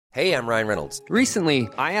Hey, I'm Ryan Reynolds. Recently,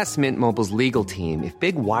 I asked Mint Mobile's legal team if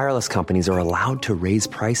big wireless companies are allowed to raise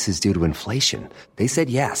prices due to inflation. They said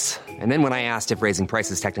yes. And then when I asked if raising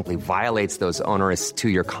prices technically violates those onerous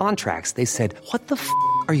two-year contracts, they said, "What the f***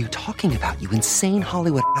 are you talking about, you insane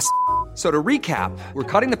Hollywood ass?" So to recap, we're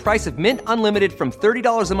cutting the price of Mint Unlimited from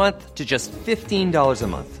 $30 a month to just $15 a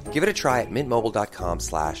month. Give it a try at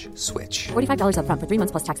mintmobile.com/switch. $45 up front for 3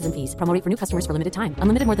 months plus taxes and fees. Promo rate for new customers for limited time.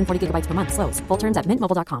 Unlimited more than 40 gigabytes per month. Slows full terms at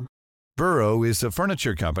mintmobile.com. Burrow is a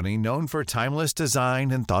furniture company known for timeless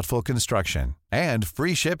design and thoughtful construction, and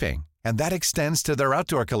free shipping, and that extends to their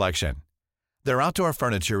outdoor collection. Their outdoor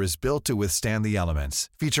furniture is built to withstand the elements,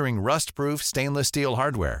 featuring rust-proof stainless steel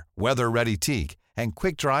hardware, weather-ready teak, and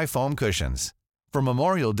quick-dry foam cushions. For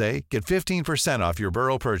Memorial Day, get 15% off your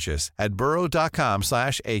Burrow purchase at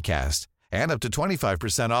burrow.com/acast, and up to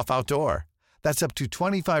 25% off outdoor. That's up to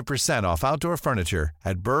 25% off outdoor furniture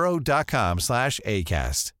at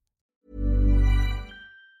burrow.com/acast.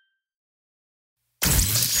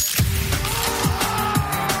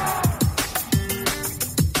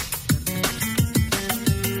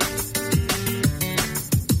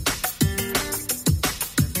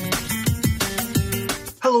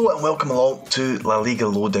 Hello and welcome along to La Liga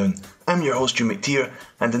Lowdown. I'm your host, Stu McTeer,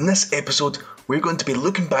 and in this episode we're going to be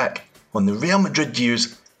looking back on the Real Madrid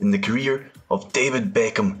years in the career of David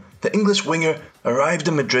Beckham. The English winger arrived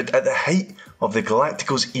in Madrid at the height of the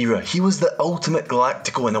Galacticos era. He was the ultimate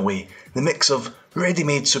Galactico in a way, the mix of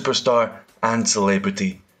ready-made superstar and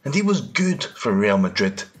celebrity. And he was good for Real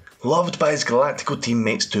Madrid, loved by his Galactico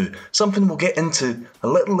teammates too, something we'll get into a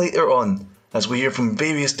little later on as we hear from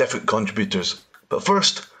various different contributors. But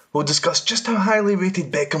first, we'll discuss just how highly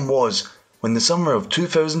rated Beckham was when the summer of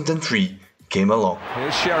 2003 came along.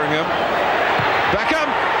 Here's Sheringham. Beckham!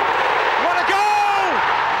 What a goal!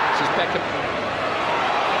 This is Beckham.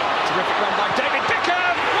 Terrific run by David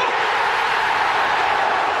Beckham!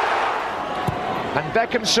 Oh! And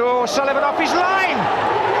Beckham saw Sullivan off his line!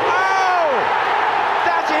 Oh!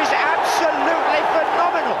 That is absolutely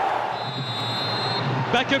phenomenal!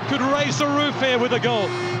 Beckham could raise the roof here with a goal.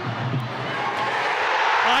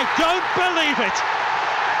 I don't believe it.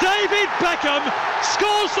 David Beckham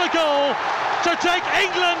scores the goal to take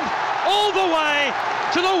England all the way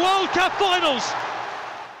to the World Cup finals.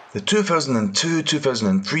 The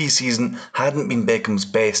 2002-2003 season hadn't been Beckham's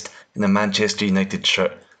best in a Manchester United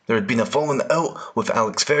shirt. There had been a falling out with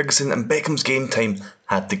Alex Ferguson and Beckham's game time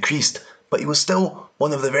had decreased, but he was still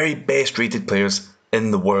one of the very best rated players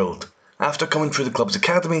in the world. After coming through the club's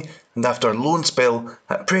academy and after a loan spell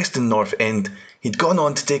at Preston North End, he'd gone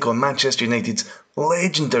on to take on Manchester United's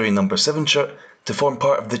legendary number 7 shirt, to form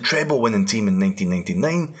part of the treble-winning team in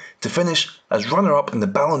 1999, to finish as runner-up in the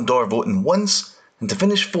Ballon d'Or voting once, and to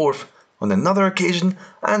finish 4th on another occasion,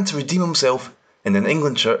 and to redeem himself in an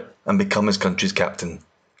England shirt and become his country's captain.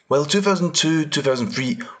 While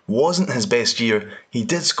 2002-2003 wasn't his best year, he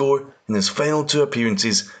did score in his final 2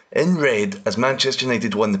 appearances in red as Manchester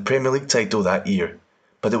United won the Premier League title that year.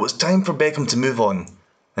 But it was time for Beckham to move on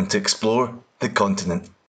and to explore the continent.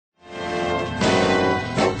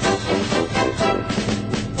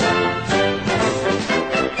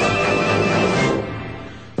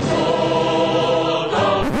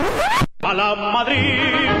 A la Madrid,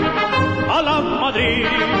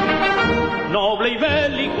 noble y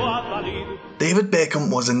bélico ha salido. David Beckham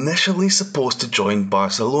was initially supposed to join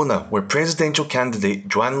Barcelona, where presidential candidate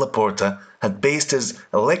Joan Laporta had based his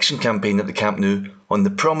election campaign at the Camp Nou on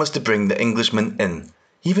the promise to bring the Englishman in.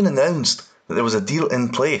 He even announced that there was a deal in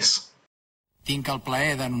place. Tinc el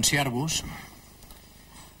plaer d'anunciar-vos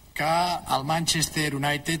que el Manchester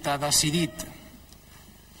United ha decidit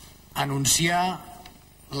anunciar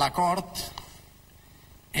l'acord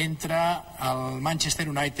entre el Manchester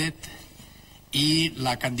United i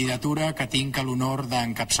la candidatura que tinc l'honor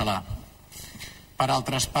d'encapçalar per al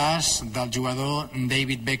traspàs del jugador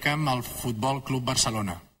David Beckham al Futbol Club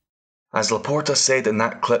Barcelona. As Laporta said in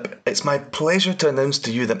that clip, "It's my pleasure to announce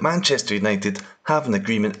to you that Manchester United have an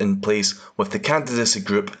agreement in place with the candidacy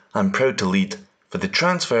group I'm proud to lead for the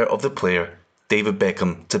transfer of the player David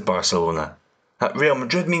Beckham to Barcelona." At Real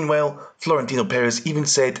Madrid, meanwhile, Florentino Perez even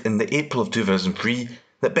said in the April of 2003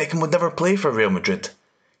 that Beckham would never play for Real Madrid.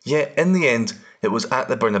 Yet, in the end, it was at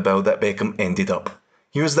the Bernabeu that Beckham ended up.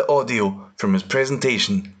 Here's the audio from his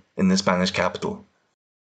presentation in the Spanish capital.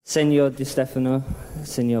 Señor Di Stefano,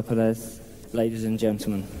 Señor Perez, ladies and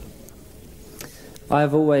gentlemen, I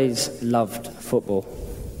have always loved football.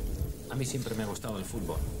 A mí siempre me ha gustado el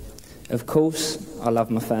fútbol. Of course, I love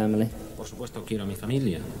my family. Por supuesto, quiero a mi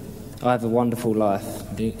familia. I have a wonderful life.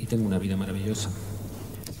 Y tengo una vida maravillosa.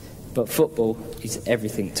 But football is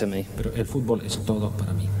everything to me. Pero el fútbol es todo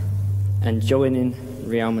para mí. and joining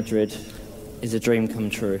Real Madrid is a dream come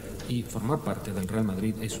true. Y formar parte del Real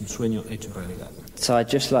Madrid es un sueño hecho realidad. So I'd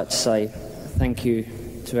just like to say thank you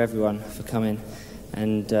to everyone for coming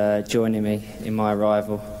and joining me in my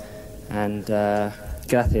arrival. And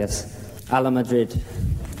gracias. A la Madrid.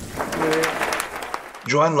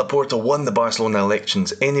 Joan Laporta won the Barcelona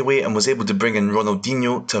elections anyway and was able to bring in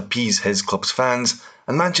Ronaldinho to appease his club's fans,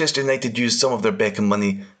 and Manchester United used some of their Beckham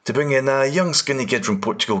money to bring in a young skinny kid from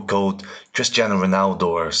Portugal called Cristiano Ronaldo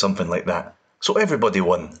or something like that. So everybody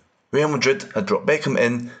won. Real Madrid had brought Beckham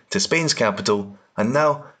in to Spain's capital, and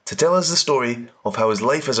now, to tell us the story of how his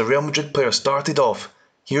life as a Real Madrid player started off,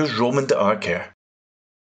 here's Roman de Arcare.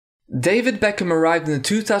 David Beckham arrived in the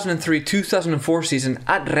 2003-2004 season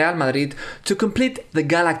at Real Madrid to complete the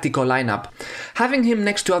Galáctico lineup. Having him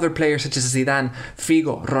next to other players such as Zidane,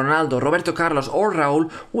 Figo, Ronaldo, Roberto Carlos or Raúl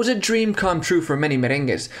was a dream come true for many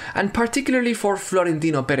merengues, and particularly for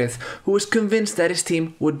Florentino Pérez, who was convinced that his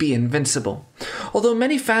team would be invincible. Although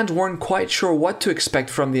many fans weren't quite sure what to expect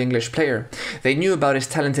from the English player. They knew about his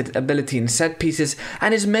talented ability in set pieces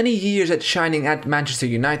and his many years at shining at Manchester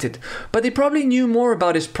United, but they probably knew more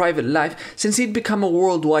about his private life since he'd become a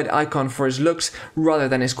worldwide icon for his looks rather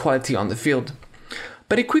than his quality on the field.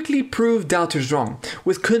 But he quickly proved doubters wrong,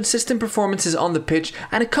 with consistent performances on the pitch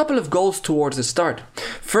and a couple of goals towards the start.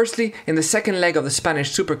 Firstly, in the second leg of the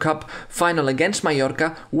Spanish Super Cup final against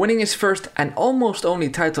Mallorca, winning his first and almost only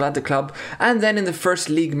title at the club, and then in the first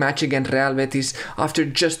league match against Real Betis after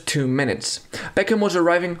just 2 minutes. Beckham was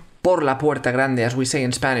arriving por la puerta grande, as we say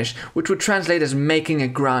in Spanish, which would translate as making a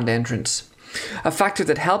grand entrance. A factor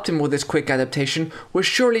that helped him with this quick adaptation was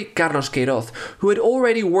surely Carlos Queiroz, who had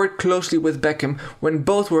already worked closely with Beckham when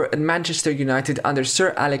both were at Manchester United under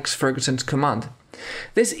Sir Alex Ferguson's command.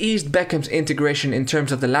 This eased Beckham's integration in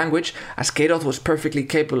terms of the language, as Queiroz was perfectly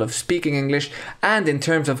capable of speaking English, and in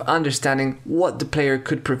terms of understanding what the player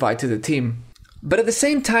could provide to the team. But at the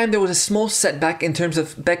same time, there was a small setback in terms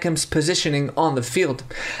of Beckham's positioning on the field.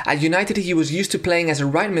 At United, he was used to playing as a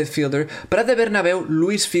right midfielder, but at the Bernabeu,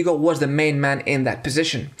 Luis Figo was the main man in that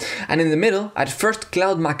position. And in the middle, at first,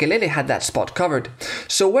 Claude Makelele had that spot covered.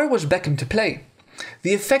 So where was Beckham to play?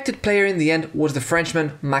 The affected player in the end was the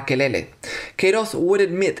Frenchman Makelele. Queiroz would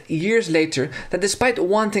admit years later that despite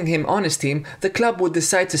wanting him on his team, the club would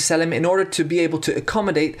decide to sell him in order to be able to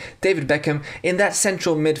accommodate David Beckham in that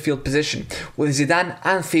central midfield position, with Zidane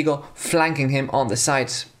and Figo flanking him on the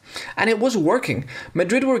sides. And it was working.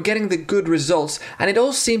 Madrid were getting the good results, and it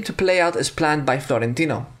all seemed to play out as planned by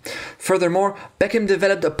Florentino. Furthermore, Beckham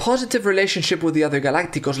developed a positive relationship with the other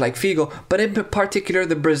Galácticos like Figo, but in particular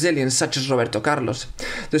the Brazilians such as Roberto Carlos.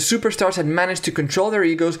 The superstars had managed to control their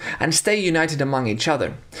egos and stay united among each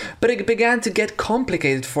other. But it began to get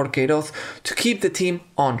complicated for Queiroz to keep the team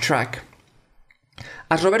on track.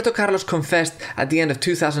 As Roberto Carlos confessed at the end of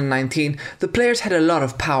 2019, the players had a lot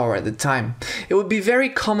of power at the time. It would be very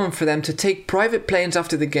common for them to take private planes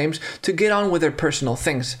after the games to get on with their personal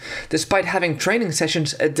things, despite having training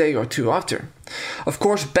sessions a day or two after. Of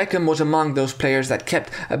course, Beckham was among those players that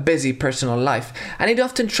kept a busy personal life, and he'd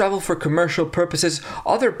often travel for commercial purposes,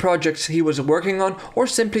 other projects he was working on, or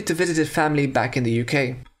simply to visit his family back in the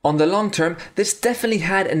UK. On the long term, this definitely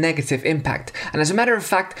had a negative impact, and as a matter of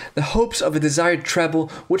fact, the hopes of a desired treble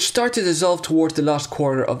would start to dissolve towards the last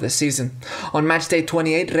quarter of the season. On matchday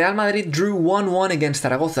 28, Real Madrid drew 1-1 against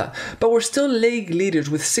Zaragoza, but were still league leaders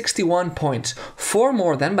with 61 points, 4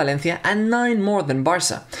 more than Valencia and 9 more than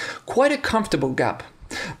Barça. Quite a comfortable gap.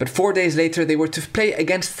 But 4 days later they were to play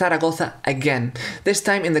against Zaragoza again, this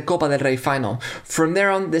time in the Copa del Rey final. From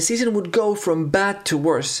there on, the season would go from bad to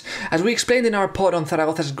worse. As we explained in our pod on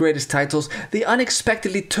Zaragoza's greatest titles, they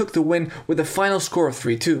unexpectedly took the win with a final score of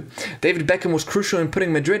 3-2. David Beckham was crucial in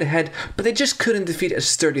putting Madrid ahead, but they just couldn't defeat a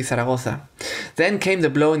sturdy Zaragoza. Then came the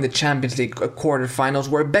blow in the Champions League quarter-finals,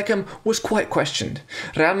 where Beckham was quite questioned.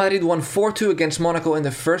 Real Madrid won 4-2 against Monaco in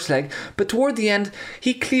the first leg, but toward the end,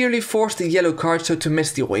 he clearly forced the yellow card so to miss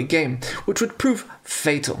the away game, which would prove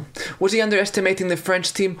fatal. Was he underestimating the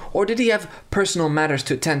French team, or did he have personal matters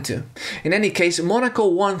to attend to? In any case, Monaco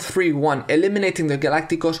won 3-1, eliminating the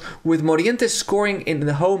Galácticos, with Morientes scoring in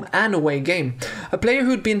the home and away game, a player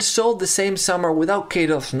who'd been sold the same summer without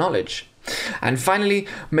Queiroz's knowledge. And finally,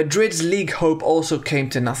 Madrid's league hope also came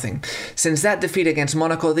to nothing. Since that defeat against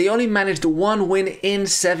Monaco, they only managed 1 win in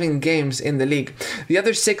 7 games in the league, the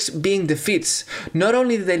other 6 being defeats. Not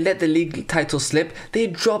only did they let the league title slip, they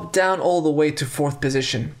dropped down all the way to 4th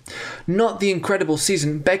position. Not the incredible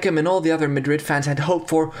season Beckham and all the other Madrid fans had hoped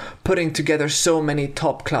for, putting together so many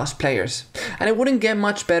top-class players. And it wouldn't get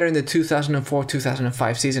much better in the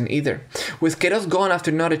 2004-2005 season either. With Queiroz gone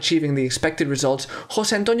after not achieving the expected results,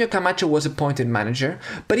 José Antonio Camacho was appointed manager,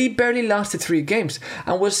 but he barely lasted 3 games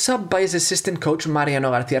and was subbed by his assistant coach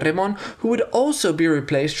Mariano García Remón, who would also be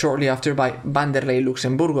replaced shortly after by Vanderlei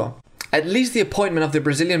Luxemburgo. At least the appointment of the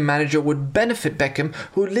Brazilian manager would benefit Beckham,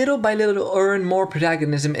 who little by little earned more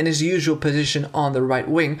protagonism in his usual position on the right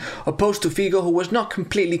wing, opposed to Figo, who was not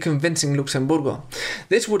completely convincing Luxemburgo.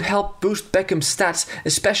 This would help boost Beckham's stats,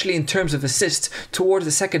 especially in terms of assists, towards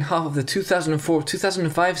the second half of the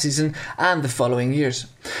 2004-2005 season and the following years.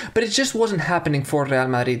 But it just wasn't happening for Real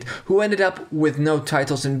Madrid, who ended up with no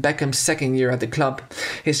titles in Beckham's second year at the club.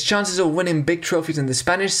 His chances of winning big trophies in the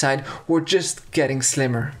Spanish side were just getting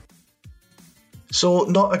slimmer. So,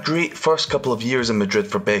 not a great first couple of years in Madrid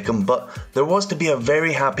for Beckham, but there was to be a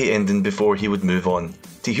very happy ending before he would move on.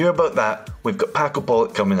 To hear about that, we've got Paco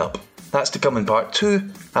Pollitt coming up. That's to come in part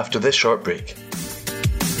 2 after this short break.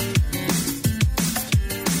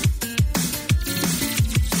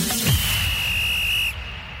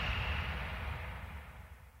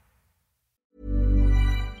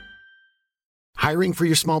 Hiring for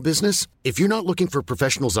your small business? If you're not looking for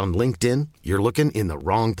professionals on LinkedIn, you're looking in the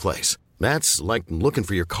wrong place. That's like looking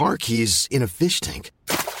for your car keys in a fish tank.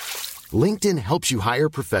 LinkedIn helps you hire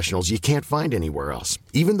professionals you can't find anywhere else,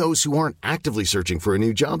 even those who aren't actively searching for a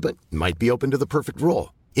new job but might be open to the perfect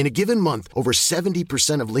role. In a given month, over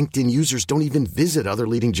 70% of LinkedIn users don't even visit other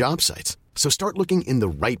leading job sites. So start looking in the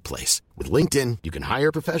right place. With LinkedIn, you can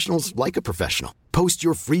hire professionals like a professional. Post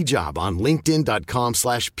your free job on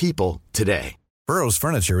linkedin.com/people today. Burrow's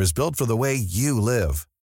furniture is built for the way you live.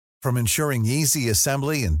 From ensuring easy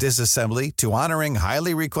assembly and disassembly to honoring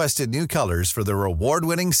highly requested new colors for their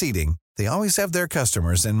award-winning seating, they always have their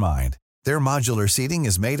customers in mind. Their modular seating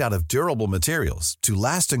is made out of durable materials to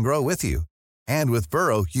last and grow with you. And with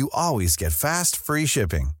Burrow, you always get fast, free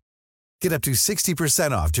shipping. Get up to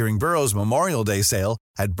 60% off during Burrow's Memorial Day sale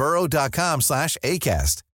at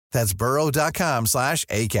burrow.com/ACAST. That's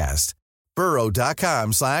burrow.com/ACAST.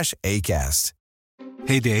 burrow.com/ACAST.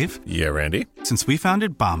 Hey, Dave. Yeah, Randy. Since we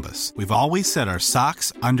founded Bombas, we've always said our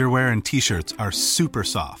socks, underwear, and T-shirts are super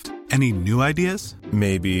soft. Any new ideas?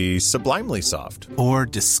 Maybe sublimely soft. Or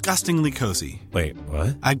disgustingly cozy. Wait,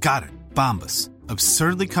 what? I got it. Bombas.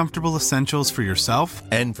 Absurdly comfortable essentials for yourself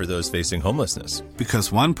and for those facing homelessness.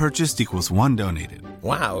 Because one purchased equals one donated.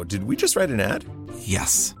 Wow, did we just write an ad?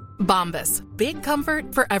 Yes. Bombas. Big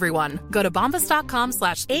comfort for everyone. Go to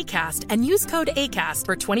bombas.com/ACAST and use code ACAST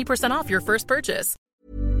for 20% off your first purchase.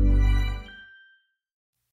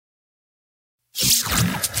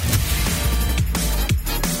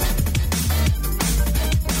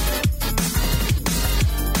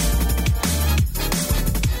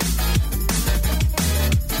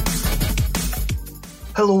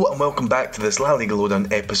 Hello and welcome back to this La Liga Lowdown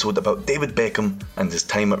episode about David Beckham and his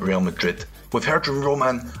time at Real Madrid. We've heard from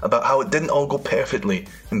Roman about how it didn't all go perfectly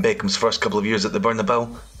in Beckham's first couple of years at the Bernabeu.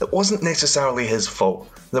 That wasn't necessarily his fault.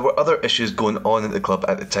 There were other issues going on at the club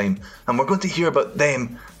at the time, and we're going to hear about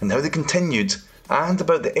them and how they continued, and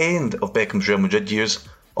about the end of Beckham's Real Madrid years.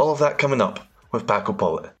 All of that coming up with Paco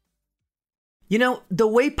Pollitt. You know, the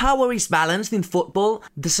way power is balanced in football,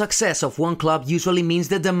 the success of one club usually means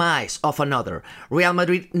the demise of another. Real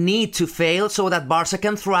Madrid need to fail so that Barca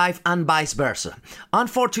can thrive and vice versa.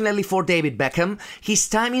 Unfortunately for David Beckham, his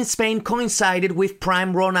time in Spain coincided with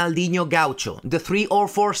prime Ronaldinho Gaucho, the 3 or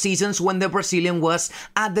 4 seasons when the Brazilian was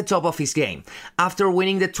at the top of his game. After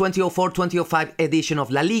winning the 2004-2005 edition of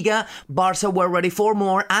La Liga, Barca were ready for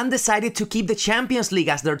more and decided to keep the Champions League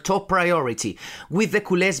as their top priority, with the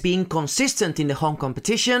culés being consistent in the home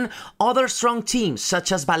competition, other strong teams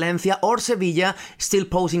such as Valencia or Sevilla still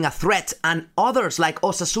posing a threat, and others like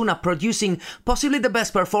Osasuna producing possibly the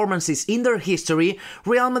best performances in their history.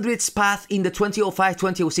 Real Madrid's path in the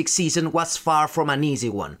 2005-2006 season was far from an easy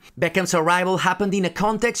one. Beckham's arrival happened in a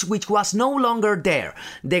context which was no longer there.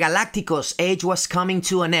 The Galácticos' age was coming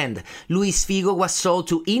to an end. Luis Figo was sold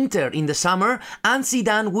to Inter in the summer, and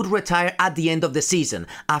Zidane would retire at the end of the season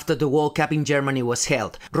after the World Cup in Germany was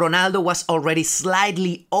held. Ronaldo was already already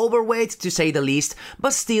slightly overweight to say the least,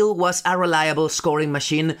 but still was a reliable scoring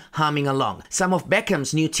machine humming along. Some of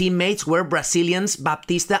Beckham's new teammates were Brazilians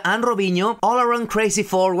Baptista and Robinho, all-around crazy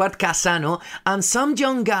forward Casano, and some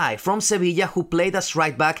young guy from Sevilla who played as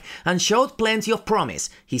right back and showed plenty of promise.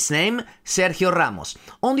 His name, Sergio Ramos.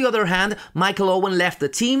 On the other hand, Michael Owen left the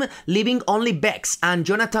team, leaving only Becks and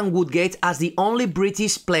Jonathan Woodgate as the only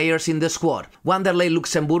British players in the squad. Wanderlei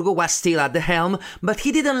Luxemburgo was still at the helm, but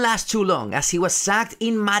he didn't last too long as he was sacked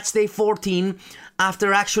in matchday 14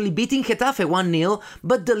 after actually beating Getafe 1-0,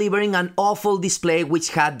 but delivering an awful display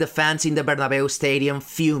which had the fans in the Bernabeu stadium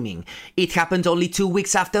fuming. It happened only 2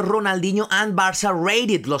 weeks after Ronaldinho and Barca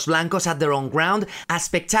raided Los Blancos at their own ground, a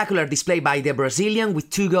spectacular display by the Brazilian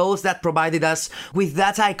with 2 goals that provided us with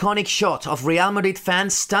that iconic shot of Real Madrid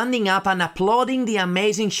fans standing up and applauding the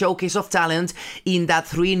amazing showcase of talent in that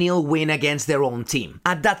 3-0 win against their own team.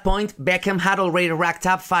 At that point, Beckham had already racked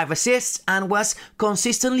up 5 assists and was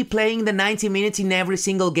consistently playing the 90 minutes in every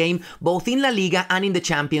single game, both in La Liga and in the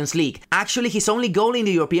Champions League. Actually, his only goal in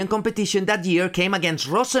the European competition that year came against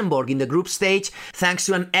Rosenborg in the group stage, thanks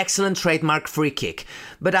to an excellent trademark free kick.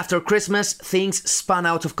 But after Christmas, things spun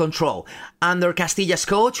out of control. Under Castilla's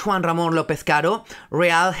coach, Juan Ramón López Caro,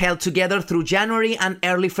 Real held together through January and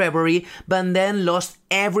early February, but then lost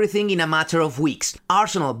everything in a matter of weeks.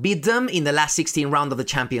 Arsenal beat them in the last 16 round of the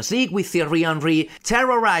Champions League, with Thierry Henry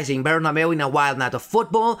terrorizing Bernabeu in a wild night of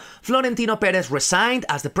football. Florentino Perez resigned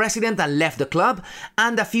as the president and left the club,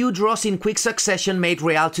 and a few draws in quick succession made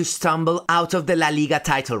Real to stumble out of the La Liga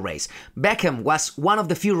title race. Beckham was one of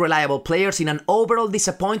the few reliable players in an overall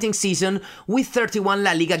disappointing season, with 31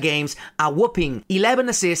 La Liga games, a whopping 11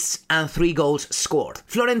 assists and 3 goals scored.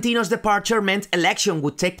 Florentino's departure meant election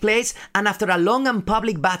would take place, and after a long and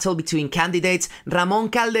public battle between candidates, Ramón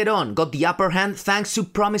Calderón got the upper hand thanks to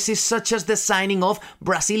promises such as the signing of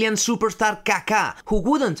Brazilian superstar Kaká, who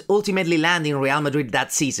wouldn't ultimately land in Real Madrid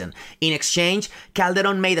that season. In exchange,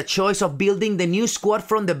 Calderón made a choice of building the new squad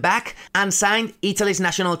from the back and signed Italy's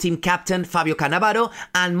national team captain Fabio Cannavaro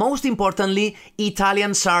and, most importantly,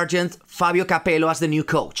 Italian sergeant Fabio Capello as the new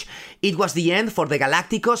coach. It was the end for the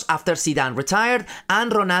Galácticos after Zidane retired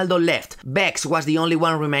and Ronaldo left. Becks was the only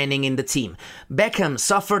one remaining in the team. Beckham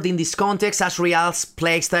suffered in this context as Real's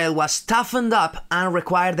playstyle was toughened up and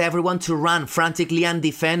required everyone to run frantically and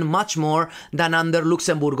defend much more than under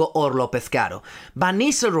Luxemburgo or López Caro. Van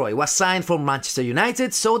Nistelrooy was signed for Manchester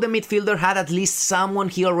United, so the midfielder had at least someone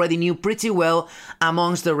he already knew pretty well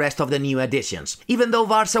amongst the rest of the new additions. Even though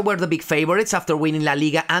Barca were the big favourites after winning La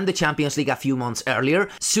Liga and the Champions League a few months earlier,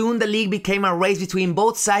 soon the league became a race between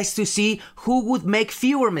both sides to see who would make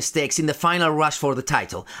fewer mistakes in the final rush for the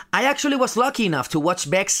title. I actually was lucky enough to watch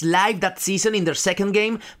Becks live that season in their second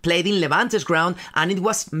game, played in Levante's ground, and it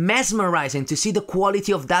was mesmerizing to see the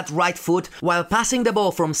quality of that right foot while passing the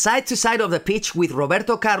ball from side to side of the pitch with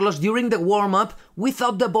Roberto Carlos during the warm-up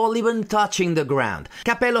without the ball even touching the ground.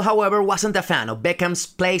 Capello, however, wasn't a fan of Beckham's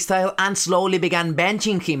playstyle and slowly began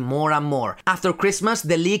benching him more and more. After Christmas,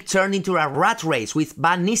 the league turned into a rat race with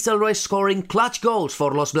Van Nistelrooy scoring clutch goals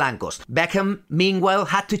for Los Blancos. Beckham, meanwhile,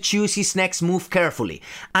 had to choose his next move carefully.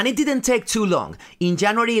 And it didn't take too long. In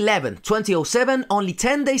January 11, 2007, only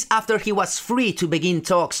 10 days after he was free to begin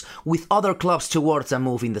talks with other clubs towards a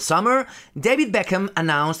move in the summer, David Beckham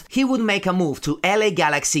announced he would make a move to LA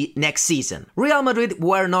Galaxy next season. Real Madrid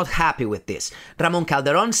were not happy with this. Ramón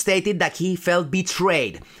Calderón stated that he felt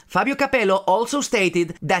betrayed. Fabio Capello also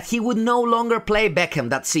stated that he would no longer play Beckham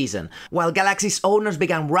that season. While Galaxy's owners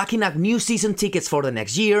began racking up new season tickets for the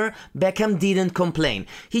next year, Beckham didn't complain.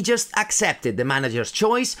 He just accepted the manager's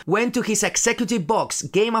choice, went to his executive box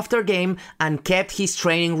game after game, and kept his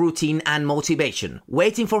training routine and motivation,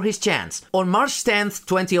 waiting for his chance. On March 10th,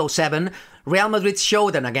 2007, Real Madrid's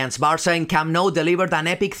showdown against Barca in Camp Nou delivered an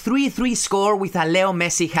epic 3-3 score with a Leo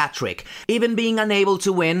Messi hat-trick. Even being unable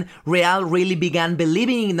to win, Real really began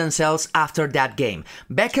believing in themselves after that game.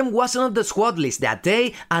 Beckham wasn't on the squad list that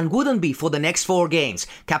day and wouldn't be for the next 4 games.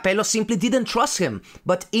 Capello simply didn't trust him,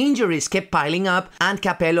 but injuries kept piling up and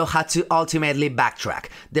Capello had to ultimately backtrack.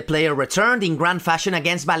 The player returned in grand fashion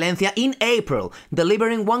against Valencia in April,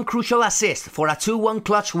 delivering one crucial assist for a 2-1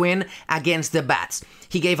 clutch win against the Bats.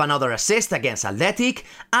 He gave another assist against Athletic,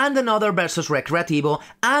 and another versus Recreativo,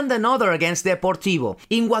 and another against Deportivo.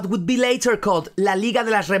 In what would be later called La Liga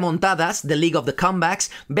de las Remontadas, the League of the Comebacks,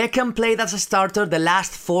 Beckham played as a starter the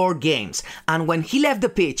last 4 games, and when he left the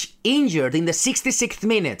pitch, injured in the 66th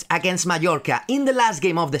minute against Mallorca in the last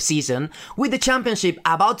game of the season, with the championship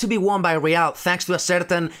about to be won by Real thanks to a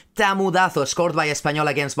certain tamudazo scored by Espanyol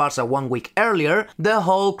against Barca 1 week earlier, the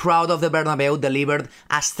whole crowd of the Bernabeu delivered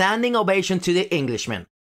a standing ovation to the Englishman.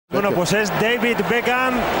 Bueno, pues es David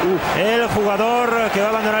Beckham, el jugador que va a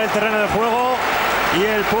abandonar el terreno de juego, y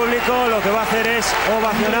el público lo que va a hacer es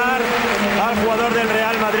ovacionar al jugador del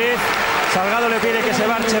Real Madrid. Salgado le pide que se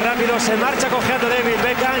marche rápido, se marcha cojeando David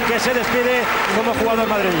Beckham, que se despide como jugador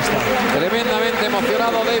madridista. Tremendamente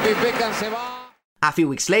emocionado David Beckham se va. A few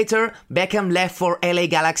weeks later, Beckham left for LA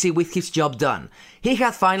Galaxy with his job done. He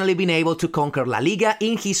had finally been able to conquer La Liga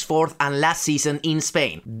in his fourth and last season in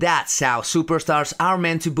Spain. That's how superstars are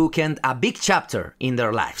meant to bookend a big chapter in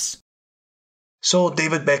their lives. So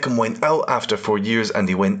David Beckham went out after 4 years, and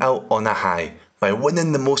he went out on a high by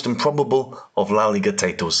winning the most improbable of La Liga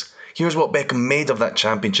titles. Here's what Beckham made of that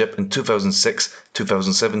championship in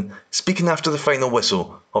 2006-2007, speaking after the final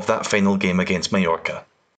whistle of that final game against Mallorca.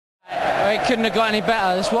 It couldn't have got any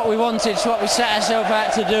better. It's what we wanted, it's what we set ourselves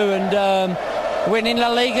out to do, and winning La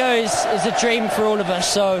Liga is a dream for all of us,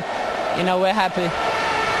 so we're happy.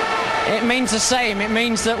 It means the same. It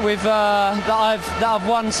means that I've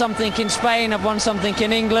won something in Spain, I've won something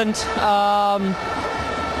in England.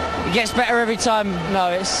 It gets better every time. No,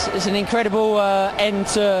 it's an incredible end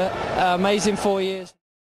to amazing 4 years.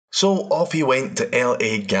 So off he went to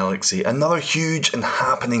LA Galaxy, another huge and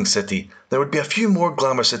happening city. There would be a few more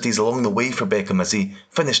glamour cities along the way for Beckham as he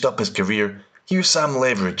finished up his career. Here's Sam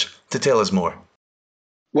Leveridge to tell us more.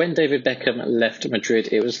 When David Beckham left Madrid,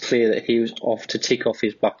 it was clear that he was off to tick off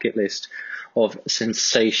his bucket list of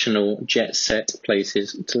sensational jet-set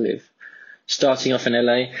places to live. Starting off in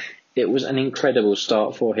LA, it was an incredible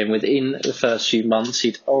start for him. Within the first few months,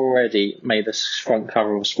 he'd already made the front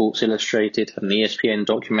cover of Sports Illustrated, and the ESPN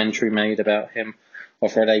documentary made about him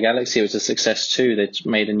of LA Galaxy was a success too. They'd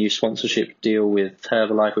made a new sponsorship deal with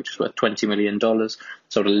Herbalife, which was worth $20 million,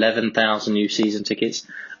 sold 11,000 new season tickets.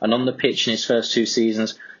 And on the pitch in his first 2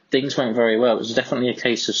 seasons, things went very well. It was definitely a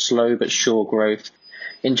case of slow but sure growth.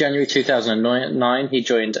 In January 2009, he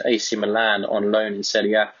joined AC Milan on loan in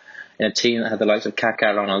Serie A, in a team that had the likes of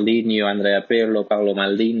Kaká, Ronaldinho, Andrea Pirlo, Paolo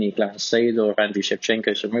Maldini, Glenn Seedorf, Andriy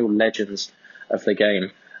Shevchenko, some real legends of the game.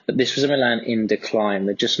 But this was a Milan in decline.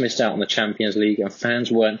 They just missed out on the Champions League, and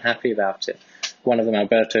fans weren't happy about it. One of them,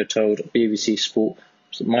 Alberto, told BBC Sport,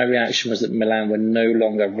 "My reaction was that Milan were no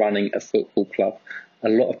longer running a football club." A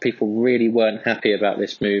lot of people really weren't happy about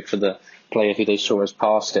this move for the player who they saw as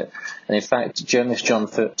past it. And in fact, journalist John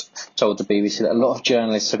Foot told the BBC that a lot of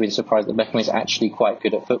journalists have been surprised that Beckham is actually quite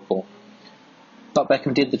good at football. But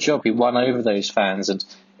Beckham did the job. He won over those fans, and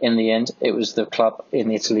in the end, it was the club in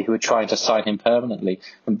Italy who were trying to sign him permanently.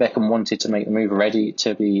 And Beckham wanted to make the move, ready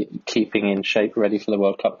to be keeping in shape, ready for the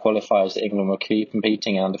World Cup qualifiers that England were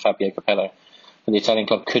competing under Fabio Capello. But the Italian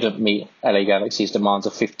club couldn't meet LA Galaxy's demands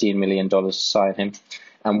of $15 million to sign him.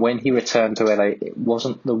 And when he returned to LA, it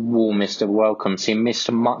wasn't the warmest of welcomes. He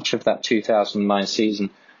missed much of that 2009 season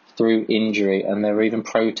through injury, and there were even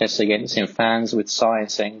protests against him, fans with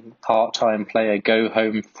signs saying, "Part-time player, go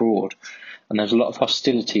home fraud." And there was a lot of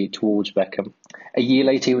hostility towards Beckham. A year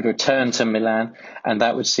later, he would return to Milan, and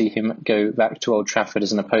that would see him go back to Old Trafford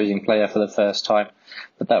as an opposing player for the first time.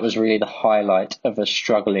 But that was really the highlight of a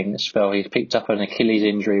struggling spell. He picked up an Achilles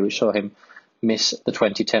injury, which saw him miss the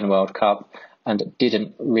 2010 World Cup, and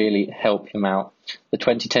didn't really help him out. The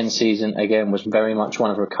 2010 season, again, was very much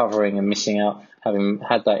one of recovering and missing out, having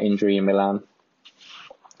had that injury in Milan.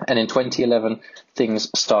 And in 2011, things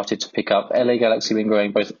started to pick up. LA Galaxy had been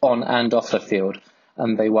growing both on and off the field,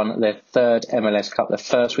 and they won their third MLS Cup, their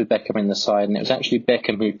first with Beckham in the side, and it was actually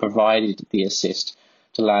Beckham who provided the assist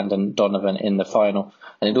to Landon Donovan in the final.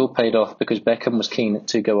 And it all paid off because Beckham was keen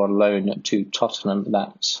to go on loan to Tottenham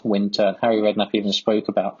that winter. And Harry Redknapp even spoke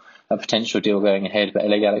about a potential deal going ahead, but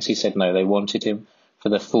LA Galaxy said no, they wanted him for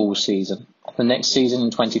the full season. The next season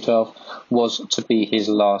in 2012 was to be his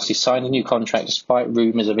last. He signed a new contract despite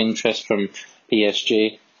rumours of interest from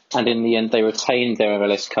PSG, and in the end they retained their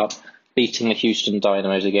MLS Cup, beating the Houston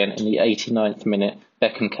Dynamos again. In the 89th minute,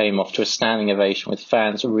 Beckham came off to a standing ovation, with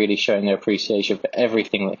fans really showing their appreciation for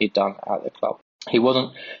everything that he'd done at the club. He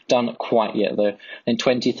wasn't done quite yet, though. In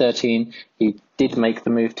 2013, he did make the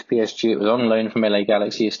move to PSG. It was on loan from LA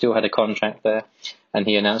Galaxy. He still had a contract there, and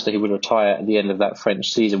he announced that he would retire at the end of that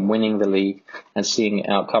French season, winning the league and seeing it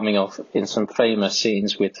out, coming off in some famous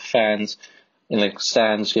scenes with fans in the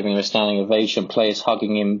stands giving him a standing ovation, players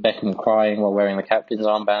hugging him, Beckham crying while wearing the captain's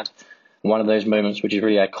armband. One of those moments which is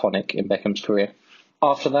really iconic in Beckham's career.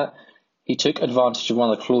 After that, he took advantage of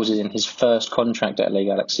one of the clauses in his first contract at LA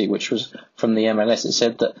Galaxy, which was from the MLS. It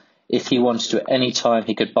said that if he wanted to at any time,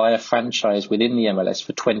 he could buy a franchise within the MLS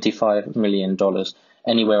for $25 million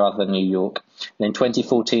anywhere other than New York. And in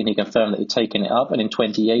 2014, he confirmed that he'd taken it up, and in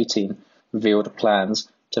 2018, revealed plans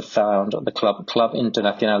to found the Club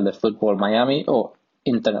Internacional de Football Miami, or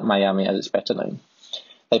Inter Miami as it's better known.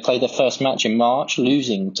 They played their first match in March,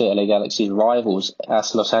 losing to LA Galaxy's rivals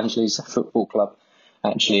as Los Angeles Football Club,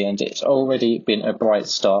 actually, and it's already been a bright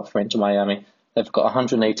start for Inter Miami. They've got a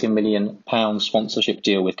 £180 million sponsorship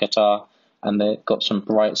deal with Qatar, and they've got some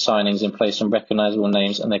bright signings in place, some recognisable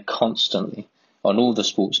names, and they're constantly on all the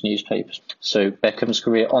sports newspapers. So Beckham's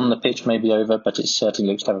career on the pitch may be over, but it certainly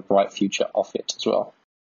looks to have a bright future off it as well.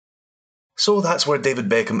 So that's where David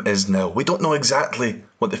Beckham is now. We don't know exactly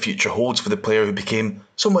what the future holds for the player who became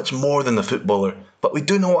so much more than a footballer, but we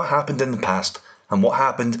do know what happened in the past and what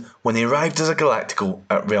happened when he arrived as a Galactico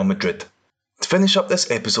at Real Madrid. To finish up this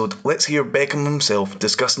episode, let's hear Beckham himself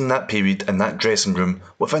discussing that period in that dressing room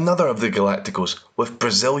with another of the Galacticos, with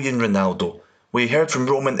Brazilian Ronaldo. We heard from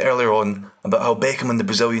Roman earlier on about how Beckham and the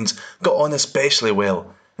Brazilians got on especially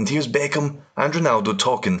well, and here's Beckham and Ronaldo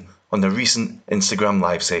talking on the recent Instagram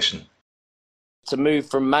live session. To move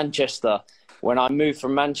from Manchester, when I moved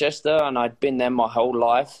from Manchester and I'd been there my whole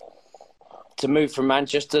life, to move from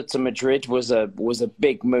Manchester to Madrid was a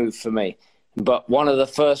big move for me. But one of the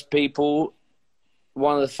first people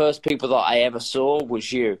that I ever saw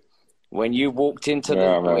was you. When you walked into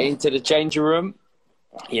the changing room,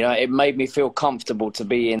 you know, it made me feel comfortable to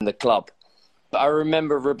be in the club. But I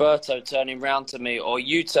remember Roberto turning round to me, or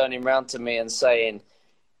you turning round to me and saying,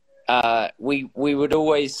 we would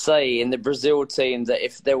always say in the Brazil team that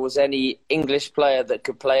if there was any English player that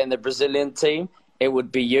could play in the Brazilian team, it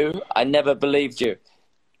would be you. I never believed you.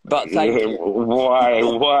 But thank you. Why?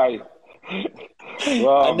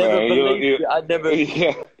 Well, I never believed you. I never.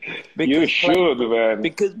 Yeah, you should, man.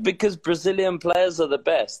 Because Brazilian players are the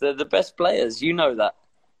best. They're the best players. You know that.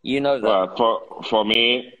 Well, for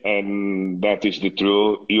me, and that is the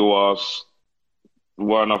truth, he was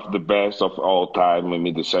one of the best of all time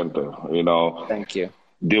in the center. You know. Thank you.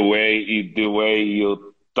 The way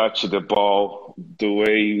you touch the ball, the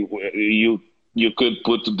way you could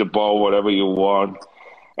put the ball wherever you want.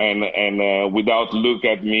 And without look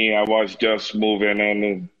at me, I was just moving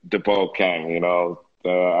and the ball came, you know.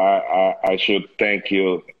 I should thank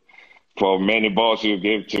you for many balls you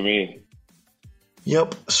gave to me.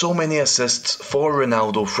 Yep, so many assists for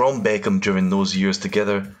Ronaldo from Beckham during those years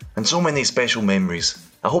together, and so many special memories.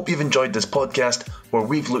 I hope you've enjoyed this podcast where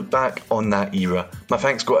we've looked back on that era. My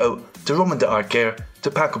thanks go out to Roman de Arquer,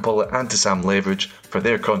 to Paco Pullet and to Sam Leverage for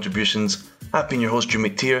their contributions. I've been your host, Drew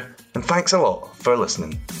McTeer, and thanks a lot for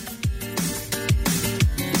listening.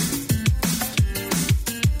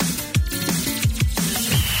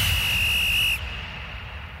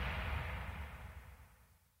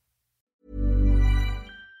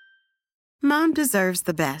 Mom deserves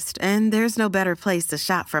the best, and there's no better place to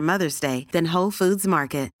shop for Mother's Day than Whole Foods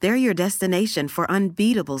Market. They're your destination for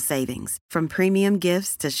unbeatable savings, from premium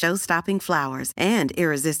gifts to show-stopping flowers and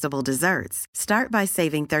irresistible desserts. Start by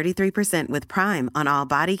saving 33% with Prime on all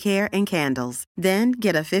body care and candles. Then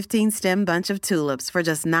get a 15-stem bunch of tulips for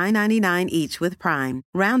just $9.99 each with Prime.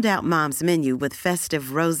 Round out Mom's menu with festive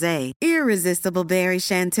rosé, irresistible berry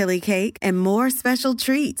chantilly cake, and more special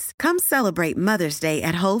treats. Come celebrate Mother's Day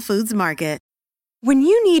at Whole Foods Market. When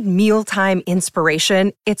you need mealtime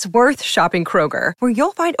inspiration, it's worth shopping Kroger, where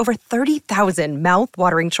you'll find over 30,000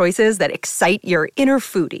 mouth-watering choices that excite your inner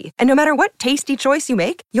foodie. And no matter what tasty choice you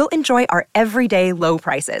make, you'll enjoy our everyday low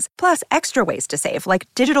prices, plus extra ways to save, like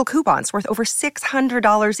digital coupons worth over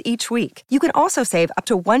 $600 each week. You can also save up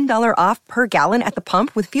to $1 off per gallon at the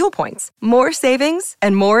pump with fuel points. More savings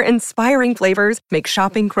and more inspiring flavors make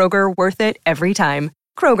shopping Kroger worth it every time.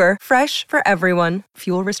 Kroger, fresh for everyone.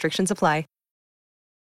 Fuel restrictions apply.